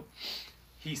thing to do.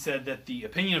 He said that the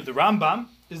opinion of the Rambam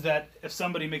is that if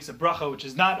somebody makes a bracha which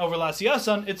is not overlas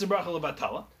yasan, it's a bracha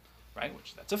levatala, right?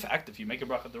 Which that's a fact. If you make a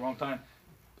bracha at the wrong time,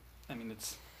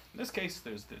 it's in this case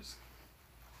there's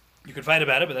you could fight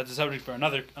about it, but that's a subject for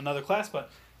another class. But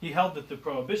he held that the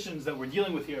prohibitions that we're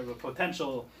dealing with here of a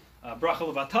potential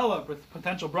bracha levatala,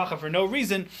 potential bracha for no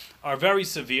reason, are very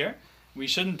severe. We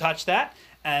shouldn't touch that.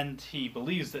 And he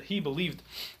believed that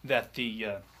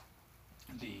the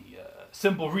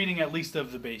simple reading, at least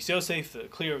of the Beis Yosef,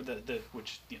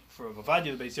 which for Rav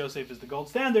Ovadia the Beis Yosef is the gold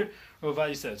standard. Rav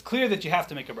Ovadia says it's clear that you have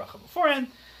to make a bracha beforehand.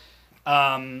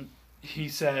 He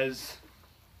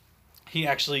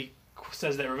actually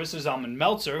says that Rav Isser Zalman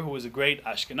Meltzer, who was a great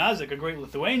Ashkenazic, a great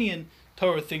Lithuanian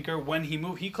Torah thinker, when he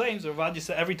moved, he claims, Rav Ovadia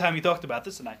said, every time he talked about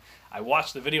this, and I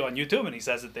watched the video on YouTube, and he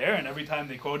says it there, and every time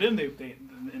they quote him, they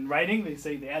in writing,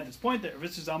 they add this point that Rav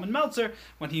Isser Zalman Meltzer,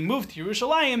 when he moved to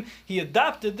Yerushalayim, he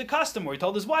adopted the custom, or he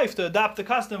told his wife to adopt the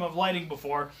custom of lighting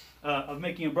before, of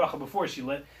making a bracha before she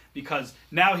lit, because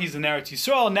now he's in Eretz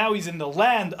Yisrael, now he's in the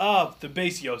land of the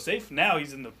Beis Yosef, now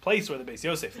he's in the place where the Beis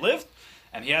Yosef lived,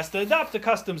 and he has to adopt the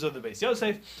customs of the Beis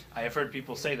Yosef. I have heard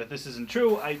people say that this isn't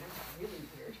true.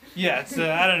 Yeah, it's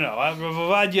I don't know. Rav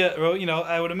Ovadia,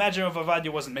 I would imagine Rav Ovadia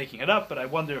wasn't making it up, but I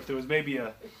wonder if there was maybe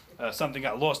something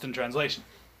got lost in translation.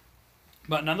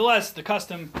 But nonetheless, the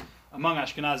custom among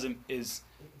Ashkenazim is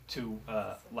to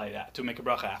light out, to make a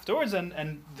bracha afterwards,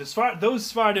 and those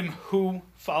Sfardim who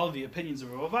follow the opinions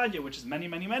of Rav Ovadia, which is many,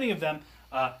 many, many of them,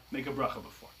 make a bracha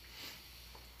before.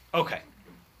 Okay.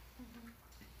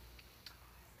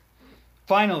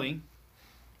 Finally,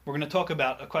 we're going to talk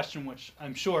about a question which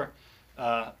I'm sure,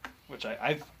 which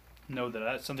I know that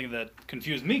that's something that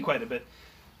confused me quite a bit.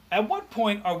 At what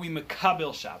point are we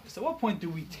mekabel Shabbos? At what point do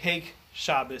we take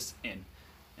Shabbos in?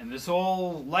 And this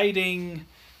whole lighting,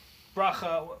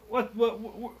 bracha,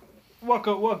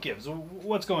 what gives?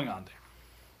 What's going on there?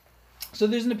 So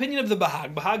there's an opinion of the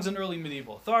Bahag. Bahag's an early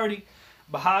medieval authority.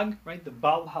 Bahag, right, the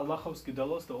Bal Halachos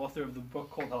Gedolos, the author of the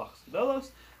book called Halachos Gedolos,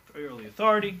 early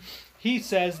authority, he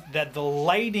says that the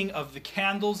lighting of the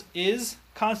candles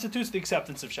constitutes the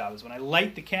acceptance of Shabbos. When I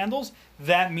light the candles,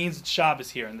 that means it's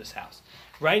Shabbos here in this house.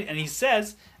 right? And he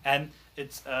says, and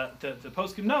it's the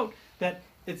poskim note that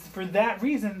it's for that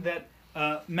reason that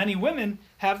many women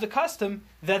have the custom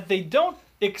that they don't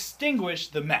extinguish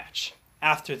the match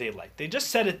after they light. They just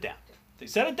set it down. They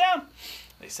set it down.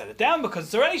 They set it down because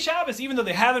it's already Shabbos, even though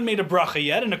they haven't made a bracha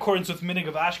yet. In accordance with Minig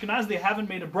of Ashkenaz, they haven't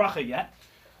made a bracha yet,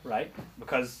 right?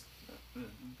 Because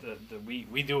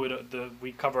we do it.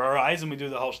 We cover our eyes and we do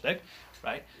the whole shtick,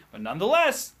 right? But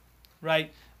nonetheless,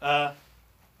 right?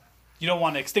 You don't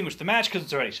want to extinguish the match because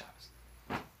it's already Shabbos.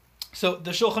 So the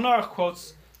Shulchan Aruch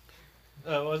quotes.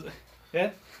 The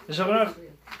Shulchan Aruch.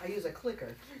 I use a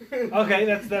clicker. Okay,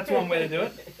 that's one way to do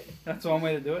it. That's one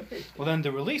way to do it. Well, then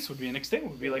the release would be an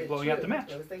extinguisher. Would be like blowing out the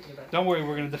match. I was thinking about Don't worry,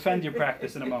 we're going to defend your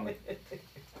practice in a moment.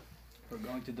 We're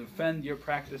going to defend your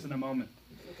practice in a moment.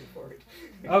 looking forward.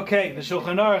 Okay, the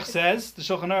Shulchan Aruch says,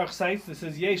 this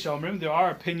is Yesh Omrim, there are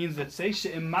opinions that say,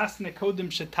 she'emasne kodim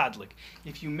shetadlik.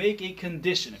 If you make a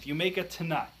condition, if you make a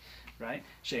tanai, right?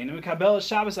 She'enu mekabel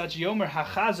Shabbos ad yomer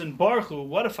hachazon barchu,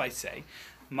 what if I say,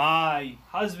 my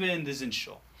husband is in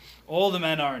shul, all the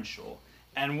men are in shul,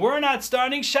 and we're not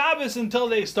starting Shabbos until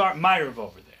they start Ma'ariv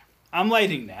over there. I'm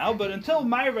lighting now, but until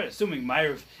Ma'ariv, assuming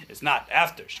Ma'ariv is not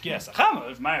after Shkia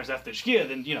Sachama, if Ma'ariv is after Shkia,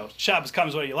 then, Shabbos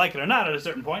comes whether you like it or not at a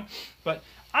certain point. But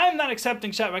I'm not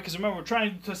accepting Shabbos, right? Because remember, we're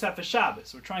trying to set for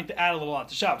Shabbos. We're trying to add a little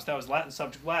onto Shabbos. That was the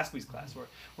subject of last week's class. We're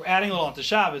adding a little onto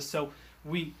Shabbos, so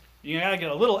you gotta get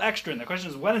a little extra in. The question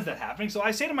is, when is that happening? So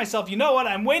I say to myself, you know what?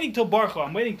 I'm waiting till Baruch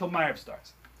I'm waiting till Ma'ariv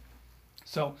starts.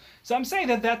 So I'm saying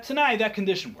that tonight, that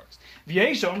condition works.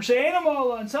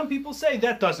 And some people say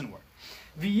that doesn't work.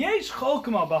 There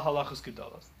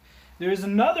is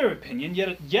another opinion,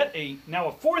 yet a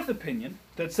fourth opinion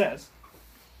that says,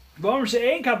 the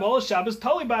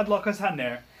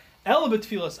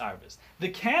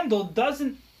candle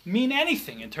doesn't mean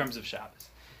anything in terms of Shabbos.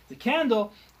 The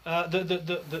candle,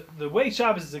 the way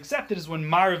Shabbos is accepted is when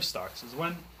Ma'ariv starts, is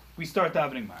when we start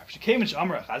davening Ma'ariv.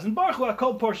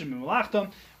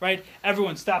 Right?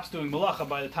 Everyone stops doing malacha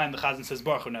by the time the Chazan says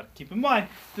Baruch Hu. Now, keep in mind,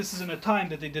 this is in a time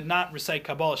that they did not recite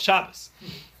Kabbalah Shabbos.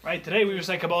 Right? Today we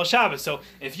recite Kabbalah Shabbos. So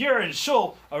if you're in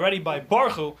shul already by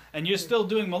Baruch Hu and you're still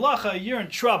doing malacha, you're in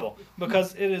trouble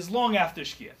because it is long after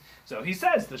Shkia. So he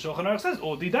says, the Shulchan Aruch says,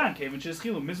 O didan kevin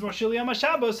sheschilu mizmor shel yom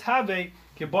Shabbos have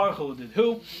kebaruch Hu did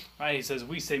who. Right? He says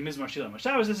we say mizmor shel yom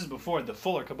Shabbos. This is before the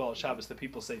fuller Kabbalah Shabbos that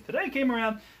people say today came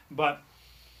around, but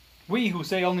we who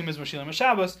say only Mizmor Shel Yom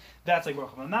Shabbos, that's like Baruch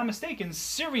Hu. If I'm not mistaken,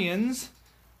 Syrians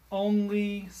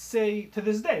only say to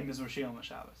this day Mizmor Shel Yom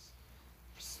Shabbos.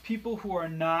 People who are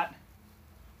not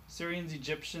Syrians,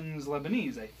 Egyptians,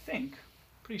 Lebanese, I think,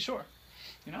 pretty sure,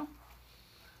 I don't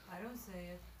say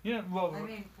it. Yeah, well, I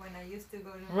mean, when I used to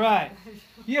go to right.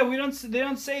 Yeah, they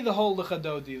don't say the whole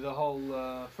Lechadodi, the whole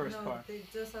first no, part.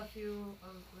 Just a few.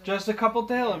 Just a couple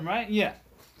Tehillim, right? Yeah.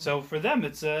 So for them,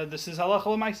 it's this is Halacha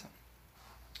L'Maisa.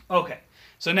 Okay,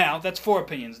 so now that's four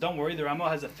opinions. Don't worry, the Ramah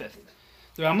has a fifth.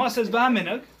 The Ramah says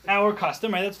B'haminhag, our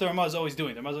custom, right? That's the Ramah is always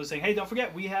doing. The Ramah is always saying, hey, don't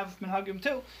forget, we have minhagim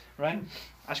too, right?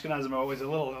 Ashkenazim are always a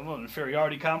little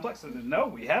inferiority complex. So no,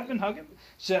 we have minhagim.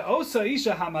 She'osa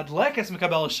isha hamadlekes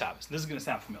mekabel Shabbos. This is going to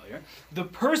sound familiar. The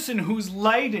person who's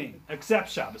lighting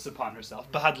accepts Shabbos upon herself,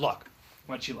 b'hadlak,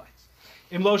 when she lights.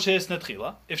 Imlo she'es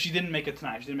netchila, if she didn't make a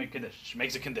tanai, she didn't make a condition. She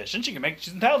makes a condition,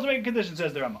 she's entitled to make a condition,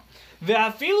 says the Ramah.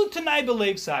 Ve'afilu tanai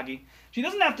b'leiv sagi. She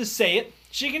doesn't have to say it.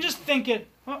 She can just think it.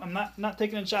 Oh, I'm not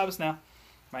taking in Shabbos now.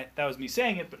 Right? That was me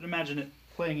saying it, but imagine it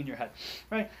playing in your head.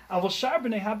 Right? Avol shar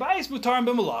b'nei habayis mutarim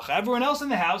b'malacha. Everyone else in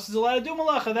the house is allowed to do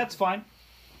malacha. That's fine.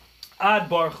 Ad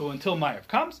Baruch Hu until Ma'ariv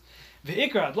comes.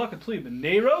 Ve'ikar adlaka tli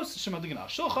b'neiros shemadligin al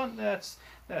shulchan. That's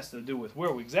to do with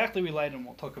where exactly we light, and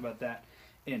we'll talk about that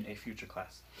in a future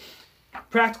class.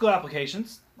 Practical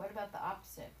applications. What about the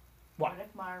opposite? What? What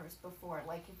if Ma'ariv is before?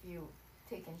 Like if you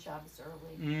take in Shabbos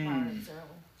early, Ma'ariv's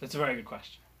early. That's a very good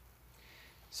question.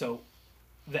 So,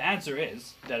 the answer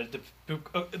is that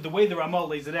the way the Ramah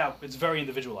lays it out, it's very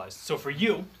individualized. So for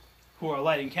you, who are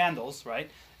lighting candles, right,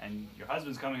 and your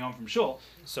husband's coming home from shul,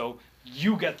 so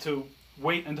you get to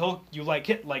wait until you light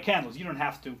candles. You don't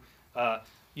have to.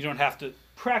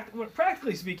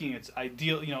 Practically speaking, it's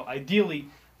ideal. Ideally,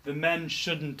 the men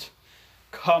shouldn't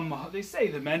come. They say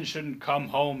the men shouldn't come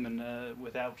home and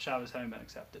without Shabbos having been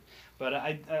accepted. But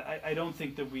I don't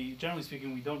think that generally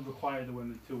speaking, we don't require the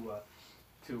women to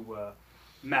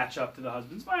match up to the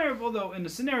husband's Ma'ariv. Although in a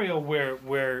scenario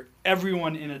where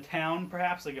everyone in a town,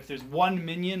 perhaps, like if there's one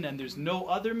minyan and there's no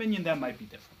other minyan, that might be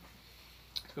different.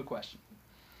 It's a good question.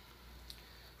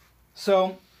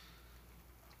 So,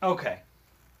 okay.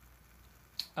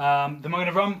 The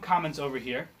Magen Avraham comments over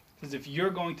here, because if you're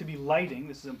going to be lighting,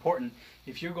 this is important,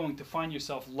 if you're going to find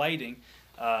yourself lighting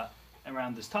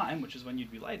around this time, which is when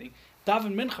you'd be lighting,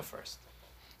 daven mincha first.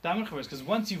 Daven mincha first, because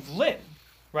once you've lit,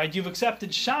 right, you've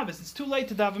accepted Shabbos, it's too late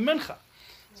to daven mincha.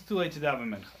 It's too late to daven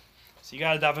mincha. So you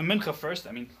got to daven mincha first.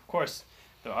 I mean, of course,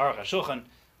 the Aruch HaShulchan,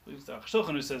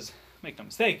 who says, make no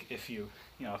mistake, if you're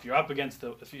up against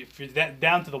if you're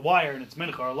down to the wire and it's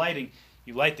mincha or lighting,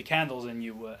 you light the candles and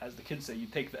you, as the kids say, you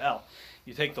take the L,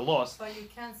 you take the loss. But you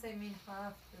can't say mincha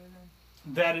after then.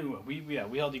 That we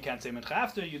held you can't say mincha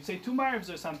after. You'd say 2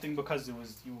 marivs or something because it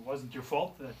wasn't your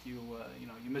fault that you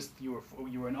missed. You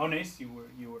were an ones. You were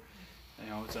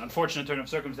it's an unfortunate turn of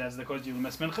circumstances that caused you to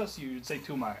miss mincha. So you'd say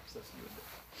 2 marivs. That's what you would do.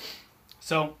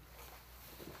 So.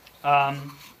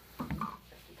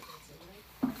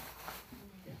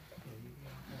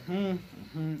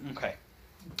 Okay.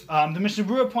 The Mishnah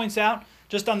Berurah points out,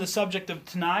 just on the subject of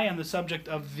Tanai, on the subject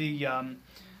of the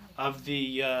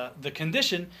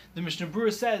condition, the Mishnah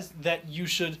Berurah says that you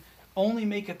should only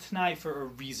make a Tanai for a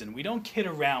reason. We don't kid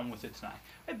around with a Tanai,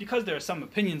 right? Because there are some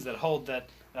opinions that hold that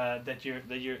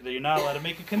you're not allowed to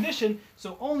make a condition.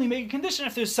 So only make a condition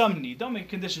if there's some need. Don't make a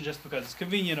condition just because it's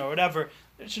convenient or whatever.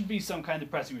 There should be some kind of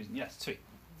pressing reason. Yes, Tzvi.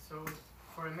 So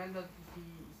for a man that he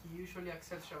usually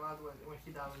accepts Shabbat when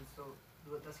he davens, so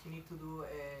does he need to do a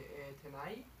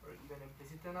Tanai or even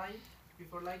implicit Tanai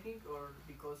before lighting, or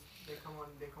because the common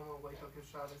way to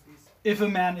accept Shabbos is if a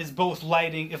man is both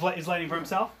lighting, is lighting for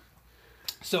himself?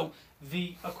 So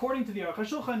according to the Aruch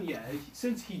HaShulchan,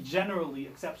 since he generally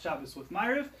accepts Shabbos with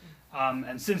Ma'ariv,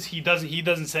 and since he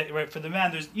doesn't say, right, for the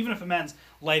man, even if a man's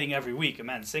lighting every week, a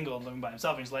man's single and living by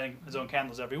himself, and he's lighting his own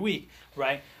candles every week,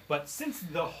 right? But since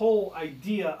the whole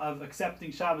idea of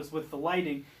accepting Shabbos with the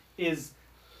lighting is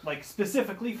like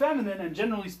specifically feminine, and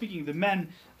generally speaking, the men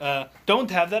don't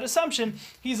have that assumption,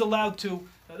 he's allowed to.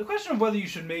 The question of whether you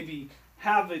should maybe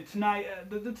have a Tanai,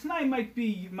 the Tanai might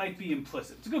be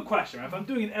implicit. It's a good question, right? If I'm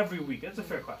doing it every week, that's a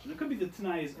fair question. It could be the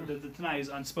Tanai is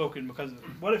unspoken because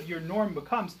what if your norm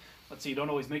becomes, let's say you don't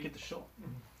always make it to shul,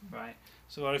 right?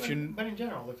 So what if But in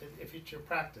general, if it's your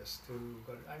practice to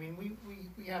go, I mean,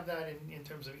 we have that in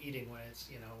terms of eating when it's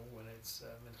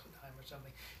mincha time or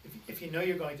something. If you know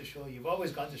you're going to shul, you've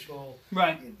always gone to shul,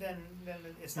 right? Then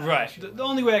it's not right. an issue. The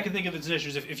only way I can think of it's an issue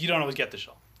is if you don't always get the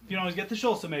shul. If you don't always get the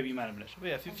shul, so maybe you might have an issue. But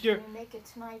yeah, if you're, Can you make it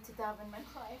tonight to daven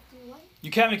mincha after you light? you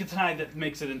can't make a Tanai that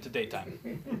makes it into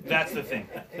daytime. That's the thing.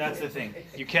 That's the thing.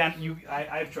 You can't.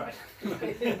 I've tried.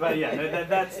 But yeah,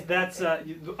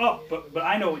 but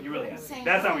I know what you're really asking.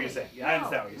 That's not what you're saying. Yeah, I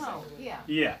understand what you're saying. No, yeah.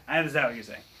 Yeah, I understand what you're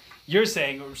saying. You're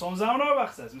saying what Rosh Zalman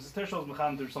Auerbach says. Mrs. Tershel is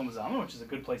mechanam to Rosh Zalman, which is a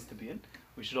good place to be in.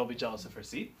 We should all be jealous of her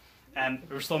seat. And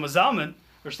Rosh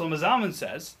Zalman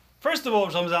says, first of all,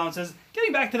 Rosh Zalman says,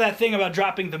 getting back to that thing about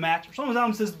dropping the match, Rosh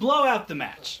Zalman says, blow out the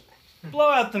match. Blow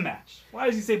out the match. Why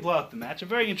does he say blow out the match? A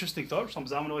very interesting thought. Rosh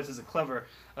Zalman always has a clever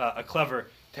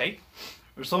take.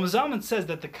 Rosh Zalman says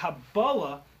that the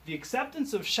Kabbalah, the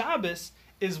acceptance of Shabbos,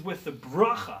 is with the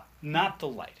bracha, not the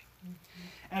lighting.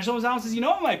 And Rosh Zalman says, you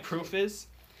know what my proof is?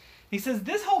 He says,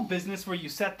 this whole business where you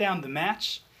set down the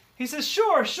match, he says,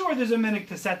 sure, there's a minute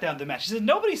to set down the match. He said,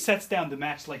 nobody sets down the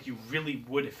match like you really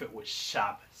would if it was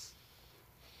Shabbos.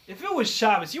 If it was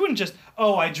Shabbos, you wouldn't just,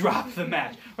 I dropped the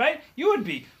match, right? You would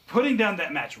be putting down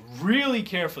that match really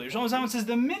carefully. Rosh Zalman says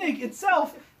the minhag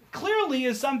itself clearly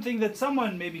is something that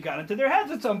someone maybe got into their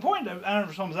heads at some point. I don't know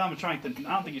if Rosh Zalman I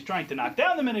don't think he's trying to knock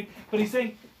down the minhag, but he's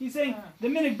saying the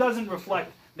minhag doesn't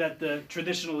reflect that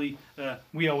traditionally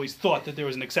we always thought that there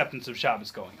was an acceptance of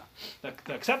Shabbos going on.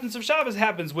 The acceptance of Shabbos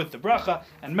happens with the bracha,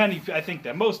 and I think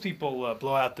that most people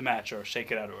blow out the match or shake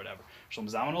it out or whatever.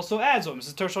 Shlomo Zalman also adds what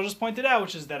Mrs. Tershel just pointed out,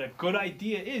 which is that a good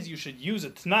idea is you should use a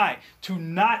Tanai to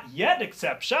not yet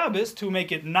accept Shabbos, to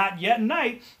make it not yet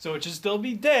night, so it should still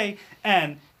be day,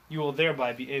 and you will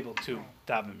thereby be able to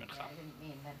daven mincha.